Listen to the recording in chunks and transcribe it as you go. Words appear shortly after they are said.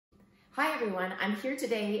Hi everyone, I'm here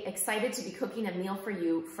today excited to be cooking a meal for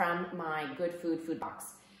you from my Good Food box.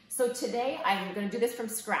 So today I'm going to do this from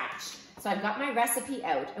scratch. So I've got my recipe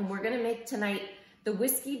out and we're going to make tonight the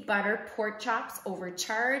whiskey butter pork chops over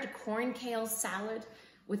charred corn kale salad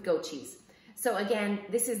with goat cheese. So again,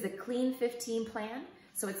 this is the Clean 15 plan,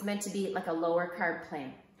 so it's meant to be like a lower carb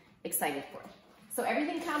plan. Excited for it. So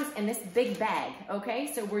everything comes in this big bag,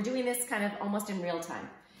 okay? So we're doing this kind of almost in real time.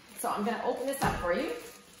 So I'm going to open this up for you.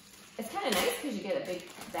 It's kind of nice because you get a big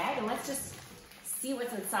bag, and let's just see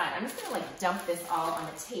what's inside. I'm just going to like dump this all on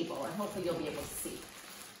the table, and hopefully you'll be able to see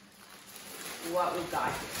what we've got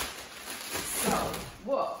here. So,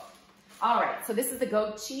 whoa. All right, so this is the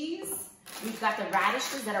goat cheese. We've got the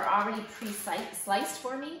radishes that are already pre-sliced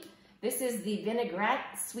for me. This is the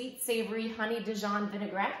vinaigrette, sweet, savory, honey Dijon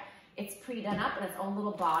vinaigrette. It's pre-done up in its own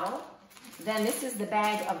little bottle. Then this is the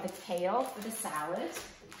bag of the kale for the salad.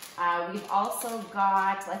 We've also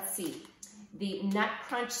got, let's see, the Nut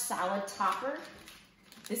Crunch Salad Topper.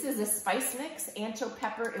 This is a spice mix, Ancho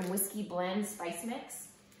pepper and whiskey blend spice mix.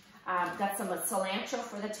 Got some cilantro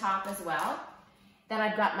for the top as well. Then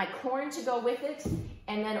I've got my corn to go with it.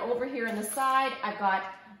 And then over here on the side, I've got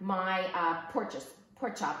my pork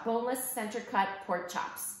chop, boneless center cut pork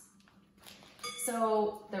chops.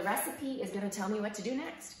 So the recipe is going to tell me what to do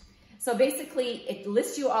next. So basically, it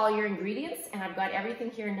lists you all your ingredients, and I've got everything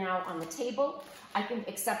here now on the table. I can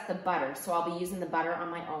accept the butter, so I'll be using the butter on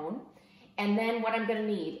my own. And then what I'm gonna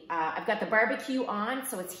need, I've got the barbecue on,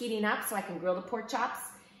 so it's heating up so I can grill the pork chops,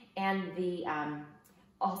 and the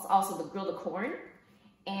also grill the corn.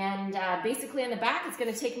 And basically on the back, it's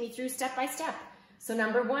gonna take me through step by step. So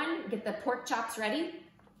number one, get the pork chops ready.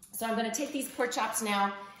 So I'm gonna take these pork chops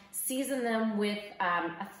now, season them with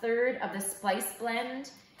a third of the spice blend.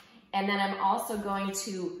 And then I'm also going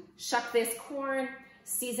to shuck this corn,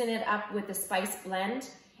 season it up with the spice blend,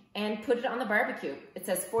 and put it on the barbecue. It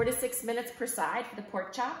says 4 to 6 minutes per side for the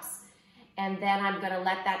pork chops. And then I'm gonna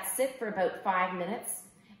let that sit for about 5 minutes.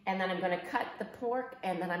 And then I'm gonna cut the pork,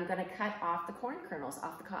 and then I'm gonna cut off the corn kernels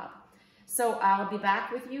off the cob. So I'll be back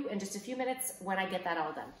with you in just a few minutes when I get that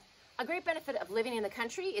all done. A great benefit of living in the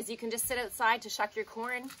country is you can just sit outside to shuck your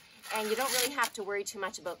corn, and you don't really have to worry too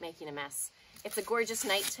much about making a mess. It's a gorgeous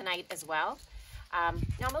night tonight as well. Now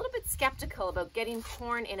I'm a little bit skeptical about getting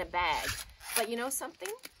corn in a bag, but you know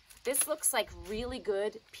something? This looks like really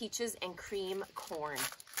good peaches and cream corn.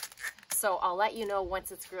 So I'll let you know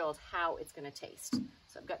once it's grilled how it's gonna taste.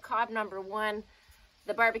 So I've got cob number one.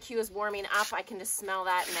 The barbecue is warming up. I can just smell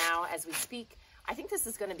that now as we speak. I think this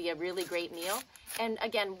is gonna be a really great meal. And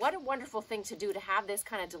again, what a wonderful thing to do to have this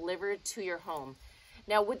kind of delivered to your home.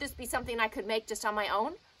 Now, would this be something I could make just on my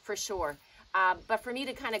own? For sure. But for me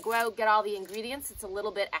to kind of go out, get all the ingredients, it's a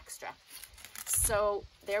little bit extra. So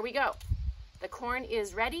there we go. The corn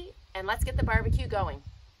is ready, and let's get the barbecue going.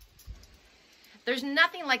 There's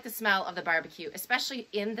nothing like the smell of the barbecue, especially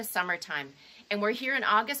in the summertime. And we're here in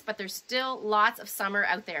August, but there's still lots of summer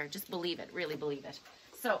out there. Just believe it, really believe it.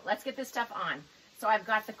 So let's get this stuff on. So I've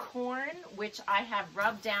got the corn, which I have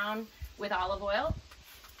rubbed down with olive oil.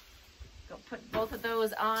 Go put both of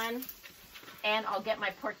those on. And I'll get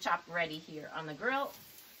my pork chop ready here on the grill.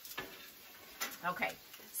 Okay,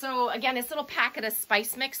 so again, this little packet of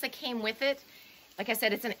spice mix that came with it, like I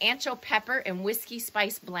said, it's an Ancho pepper and whiskey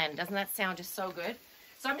spice blend. Doesn't that sound just so good?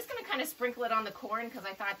 So I'm just gonna kind of sprinkle it on the corn because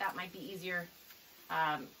I thought that might be easier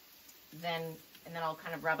and then I'll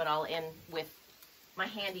kind of rub it all in with my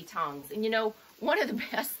handy tongs. And you know, one of the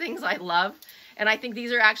best things I love, and I think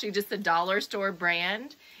these are actually just the dollar store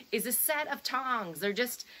brand, is a set of tongs. They're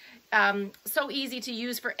just so easy to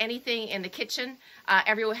use for anything in the kitchen.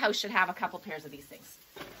 Every house should have a couple pairs of these things.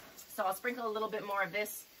 So I'll sprinkle a little bit more of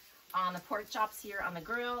this on the pork chops here on the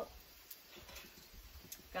grill.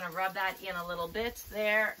 Gonna rub that in a little bit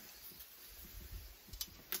there.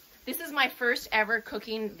 This is my first ever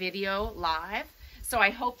cooking video live, so I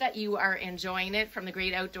hope that you are enjoying it from the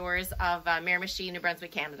great outdoors of Miramichi, New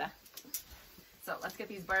Brunswick, Canada. So let's get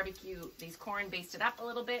these corn basted up a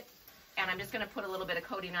little bit. And I'm just going to put a little bit of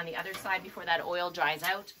coating on the other side before that oil dries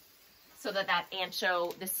out, so that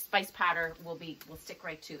ancho, this spice powder will stick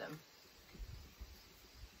right to them.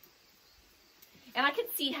 And I can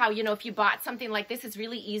see how, you know, if you bought something like this, it's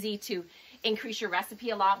really easy to increase your recipe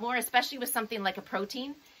a lot more, especially with something like a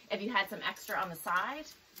protein, if you had some extra on the side.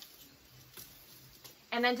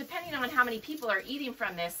 And then depending on how many people are eating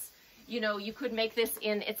from this, you know, you could make this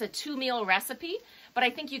it's a 2-meal recipe, but I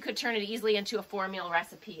think you could turn it easily into a 4-meal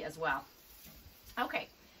recipe as well. Okay,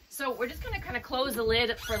 so we're just gonna kind of close the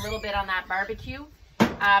lid for a little bit on that barbecue.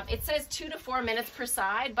 It says 2 to 4 minutes per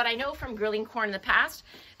side, but I know from grilling corn in the past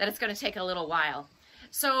that it's gonna take a little while.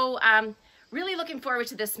 So really looking forward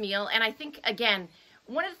to this meal. And I think, again,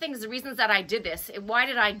 one of the reasons that I did this, why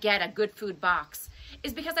did I get a good food box,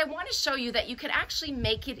 is because I want to show you that you can actually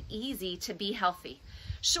make it easy to be healthy.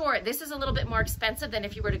 Sure, this is a little bit more expensive than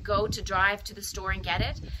if you were to drive to the store and get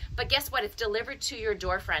it, but guess what? It's delivered to your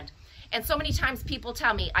door, friend. And so many times people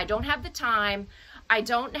tell me, I don't have the time, I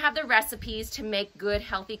don't have the recipes to make good,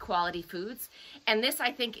 healthy, quality foods. And this,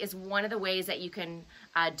 I think, is one of the ways that you can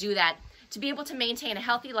do that, to be able to maintain a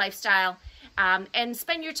healthy lifestyle and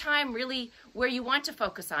spend your time really where you want to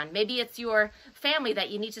focus on. Maybe it's your family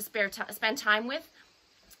that you need to spend time with.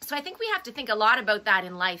 So I think we have to think a lot about that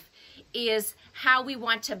in life, is how we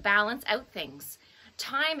want to balance out things.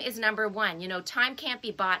 Time is number one. You know, time can't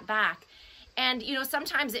be bought back. And, you know,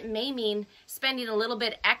 sometimes it may mean spending a little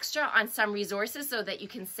bit extra on some resources so that you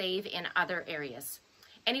can save in other areas.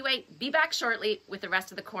 Anyway, be back shortly with the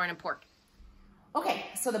rest of the corn and pork. Okay,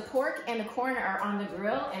 so the pork and the corn are on the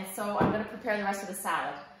grill, and so I'm going to prepare the rest of the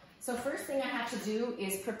salad. So first thing I have to do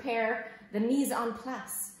is prepare the mise en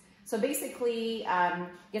place. So basically,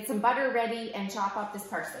 get some butter ready and chop up this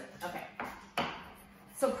parsley. Okay.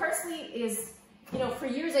 So parsley is, you know, for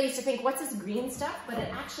years I used to think, what's this green stuff? But it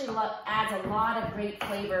actually adds a lot of great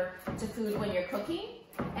flavor to food when you're cooking.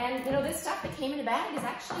 And, you know, this stuff that came in a bag is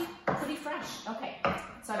actually pretty fresh. Okay,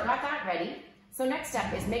 so I've got that ready. So next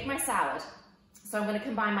step is make my salad. So I'm going to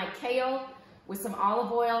combine my kale with some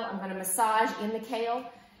olive oil. I'm going to massage in the kale.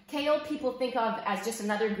 Kale people think of as just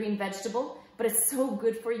another green vegetable, but it's so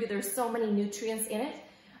good for you. There's so many nutrients in it.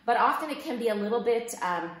 But often it can be a little bit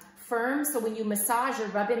firm, so when you massage or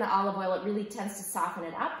rub in the olive oil, it really tends to soften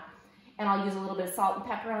it up. And I'll use a little bit of salt and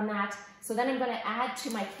pepper on that. So then I'm going to add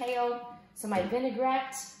to my kale, so my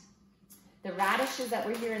vinaigrette, the radishes that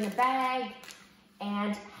were here in the bag,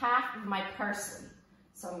 and half of my parsley.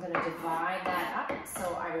 So I'm going to divide that up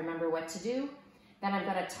so I remember what to do. Then I'm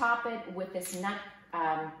going to top it with this nut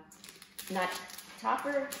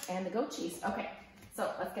topper and the goat cheese. Okay,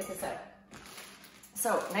 so let's get this out.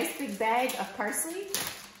 So nice big bag of parsley,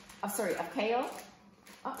 of kale.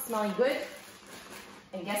 Oh, smelling good.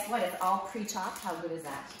 And guess what? It's all pre-chopped. How good is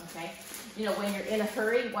that? Okay. You know, when you're in a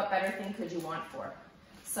hurry, what better thing could you want for?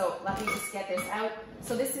 So let me just get this out.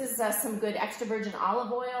 So this is some good extra virgin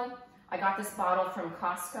olive oil. I got this bottle from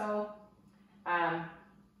Costco.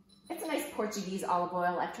 It's a nice Portuguese olive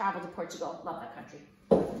oil. I've traveled to Portugal. Love that country.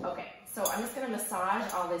 Okay, so I'm just going to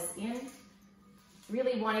massage all this in,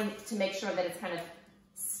 really wanting to make sure that it's kind of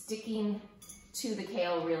sticking to the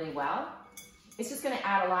kale really well. It's just going to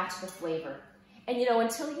add a lot to the flavor. And you know,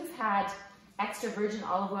 until you've had extra virgin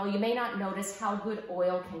olive oil, you may not notice how good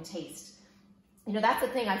oil can taste. You know, that's the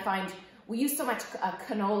thing I find. We use so much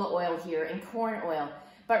canola oil here and corn oil,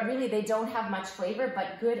 but really they don't have much flavor,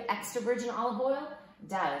 but good extra virgin olive oil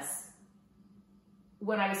does.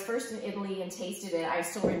 When I was first in Italy and tasted it, I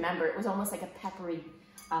still remember it was almost like a peppery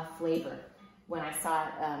flavor when I saw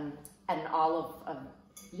it at an olive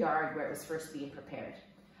yard where it was first being prepared.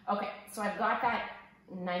 Okay, so I've got that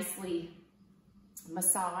nicely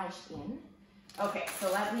massaged in. Okay,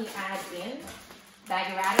 so let me add in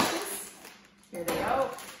bag of radishes. Here they go.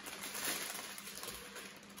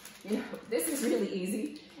 You know, this is really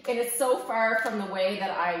easy, and it's so far from the way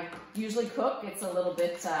that I usually cook. It's a little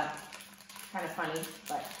bit kind of funny,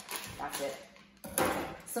 but that's it.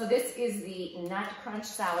 So this is the Nut Crunch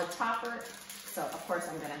Salad Topper. So of course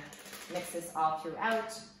I'm gonna mix this all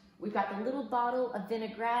throughout. We've got the little bottle of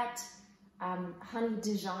vinaigrette, honey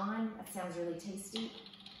Dijon. That sounds really tasty.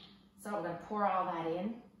 So I'm gonna pour all that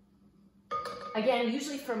in. Again,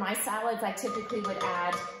 usually for my salads, I typically would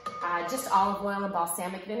add just olive oil and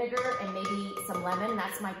balsamic vinegar and maybe some lemon.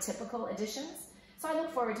 That's my typical additions. So I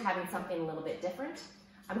look forward to having something a little bit different.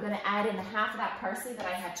 I'm going to add in the half of that parsley that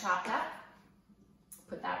I had chopped up.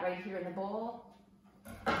 Put that right here in the bowl.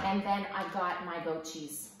 And then I've got my goat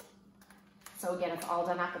cheese. So again, it's all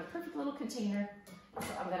done up in a perfect little container. So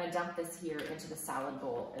I'm going to dump this here into the salad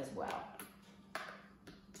bowl as well.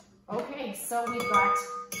 Okay, so we've got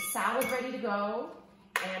salad ready to go.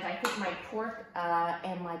 And I think my pork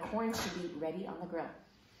and my corn should be ready on the grill.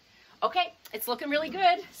 Okay, it's looking really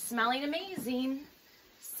good. Smelling amazing.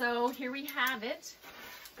 So here we have it.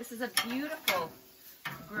 This is a beautiful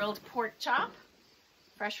grilled pork chop,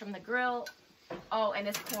 fresh from the grill. Oh, and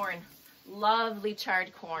this corn, lovely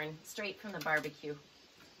charred corn, straight from the barbecue.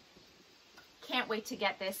 Can't wait to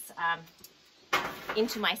get this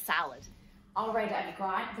into my salad. All right, I've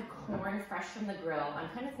got the corn fresh from the grill. I'm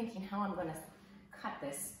kind of thinking how I'm gonna cut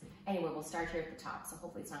this. Anyway, we'll start here at the top, so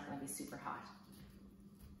hopefully it's not gonna be super hot.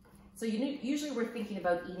 So usually we're thinking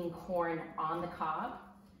about eating corn on the cob,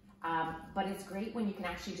 but it's great when you can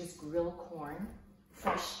actually just grill corn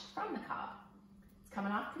fresh from the cob. It's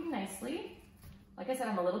coming off pretty nicely. Like I said,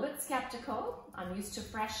 I'm a little bit skeptical. I'm used to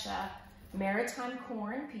fresh maritime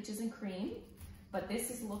corn, peaches and cream, but this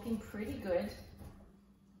is looking pretty good.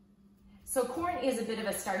 So corn is a bit of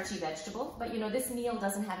a starchy vegetable, but you know, this meal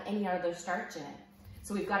doesn't have any other starch in it.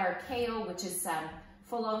 So we've got our kale, which is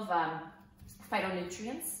full of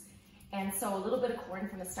phytonutrients. And so a little bit of corn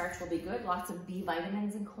from the starch will be good. Lots of B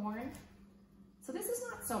vitamins in corn. So this is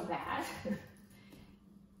not so bad.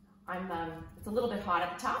 It's a little bit hot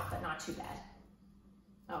at the top, but not too bad.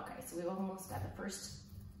 Okay, so we've almost got the first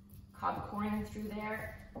cob of corn in through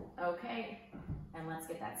there. Okay, and let's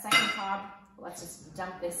get that second cob. Let's just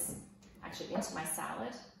dump this actually into my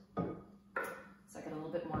salad. So I get a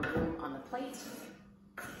little bit more room on the plate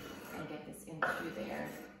and get this in through there.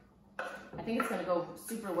 I think it's gonna go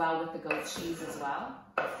super well with the goat cheese as well.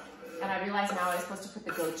 And I realize now I was supposed to put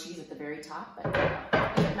the goat cheese at the very top, but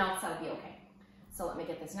if it melts, that'll be okay. So let me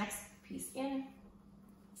get this next piece in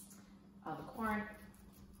of the corn.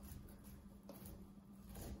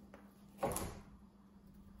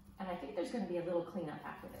 And I think there's going to be a little cleanup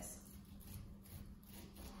after this.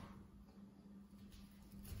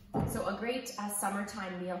 So a great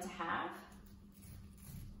summertime meal to have.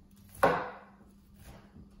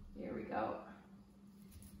 Here we go.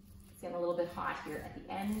 It's getting a little bit hot here at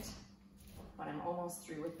the end, but I'm almost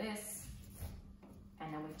through with this.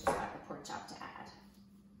 And then we've just got the pork chop to add.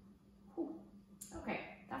 Whew. Okay,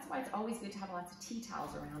 that's why it's always good to have lots of tea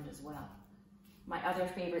towels around as well. My other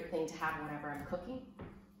favorite thing to have whenever I'm cooking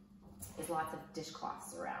is lots of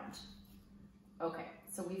dishcloths around. Okay,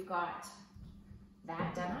 so we've got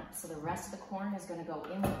that done up. So the rest of the corn is gonna go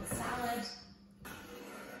in with the salad.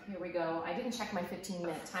 Here we go. I didn't check my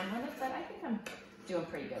 15-minute time limit, but I think I'm doing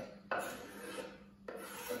pretty good.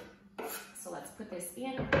 So let's put this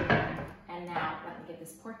in. And now let me get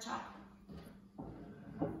this pork chop.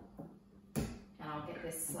 And I'll get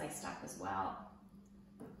this sliced up as well.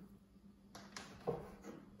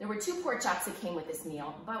 There were 2 pork chops that came with this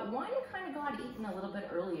meal, but one kind of got eaten a little bit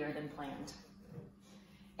earlier than planned.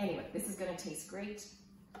 Anyway, this is gonna taste great.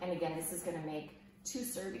 And again, this is gonna make 2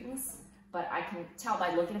 servings, but I can tell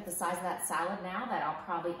by looking at the size of that salad now that I'll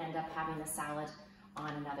probably end up having the salad on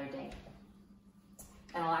another day.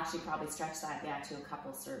 And I'll actually probably stretch that to a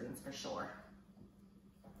couple servings for sure.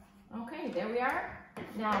 Okay, there we are.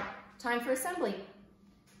 Now, time for assembly.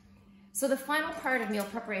 So the final part of meal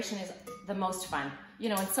preparation is the most fun. You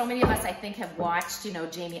know, and so many of us, I think, have watched, you know,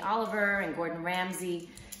 Jamie Oliver and Gordon Ramsay.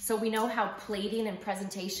 So we know how plating and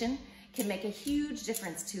presentation can make a huge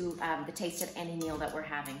difference to the taste of any meal that we're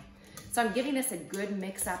having. So I'm giving this a good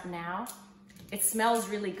mix up now. It smells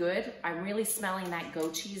really good. I'm really smelling that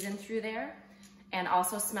goat cheese in through there and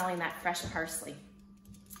also smelling that fresh parsley.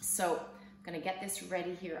 So I'm gonna get this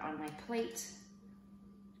ready here on my plate.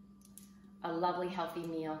 A lovely, healthy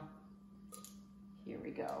meal. Here we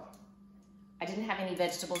go. I didn't have any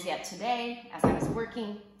vegetables yet today as I was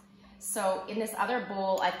working. So in this other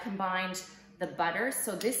bowl, I've combined the butter.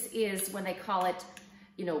 So this is when they call it,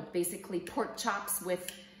 you know, basically pork chops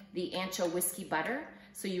with the Ancho whiskey butter.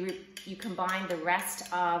 So you combine the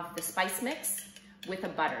rest of the spice mix with a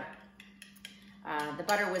butter. The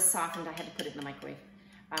butter was softened. I had to put it in the microwave.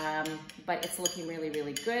 But it's looking really,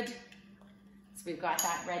 really good. So we've got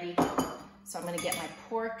that ready. So I'm gonna get my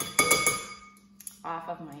pork off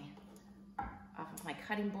of my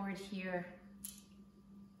cutting board here.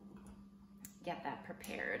 Get that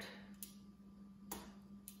prepared.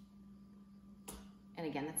 And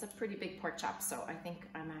again, that's a pretty big pork chop, so I think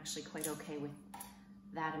I'm actually quite okay with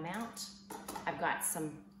that amount. I've got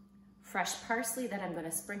some fresh parsley that I'm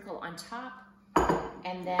gonna sprinkle on top.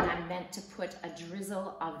 And then I'm meant to put a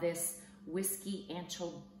drizzle of this whiskey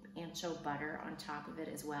ancho butter on top of it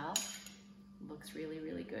as well. Looks really,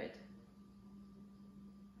 really good.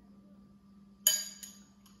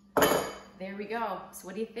 There we go. So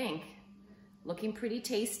what do you think? Looking pretty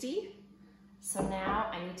tasty. So now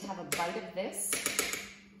I need to have a bite of this.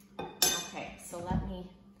 Okay, so let me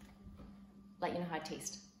let you know how it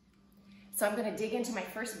tastes. So I'm gonna dig into my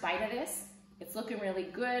first bite of this. It's looking really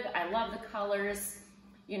good. I love the colors,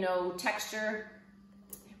 you know, texture.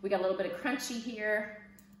 We got a little bit of crunchy here.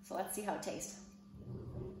 So let's see how it tastes.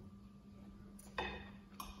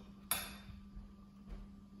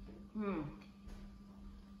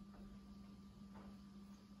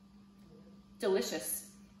 Delicious.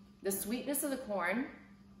 The sweetness of the corn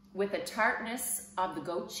with the tartness of the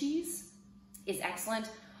goat cheese is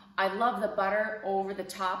excellent. I love the butter over the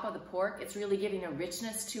top of the pork. It's really giving a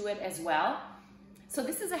richness to it as well. So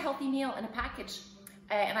this is a healthy meal in a package.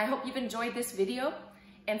 And I hope you've enjoyed this video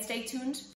and stay tuned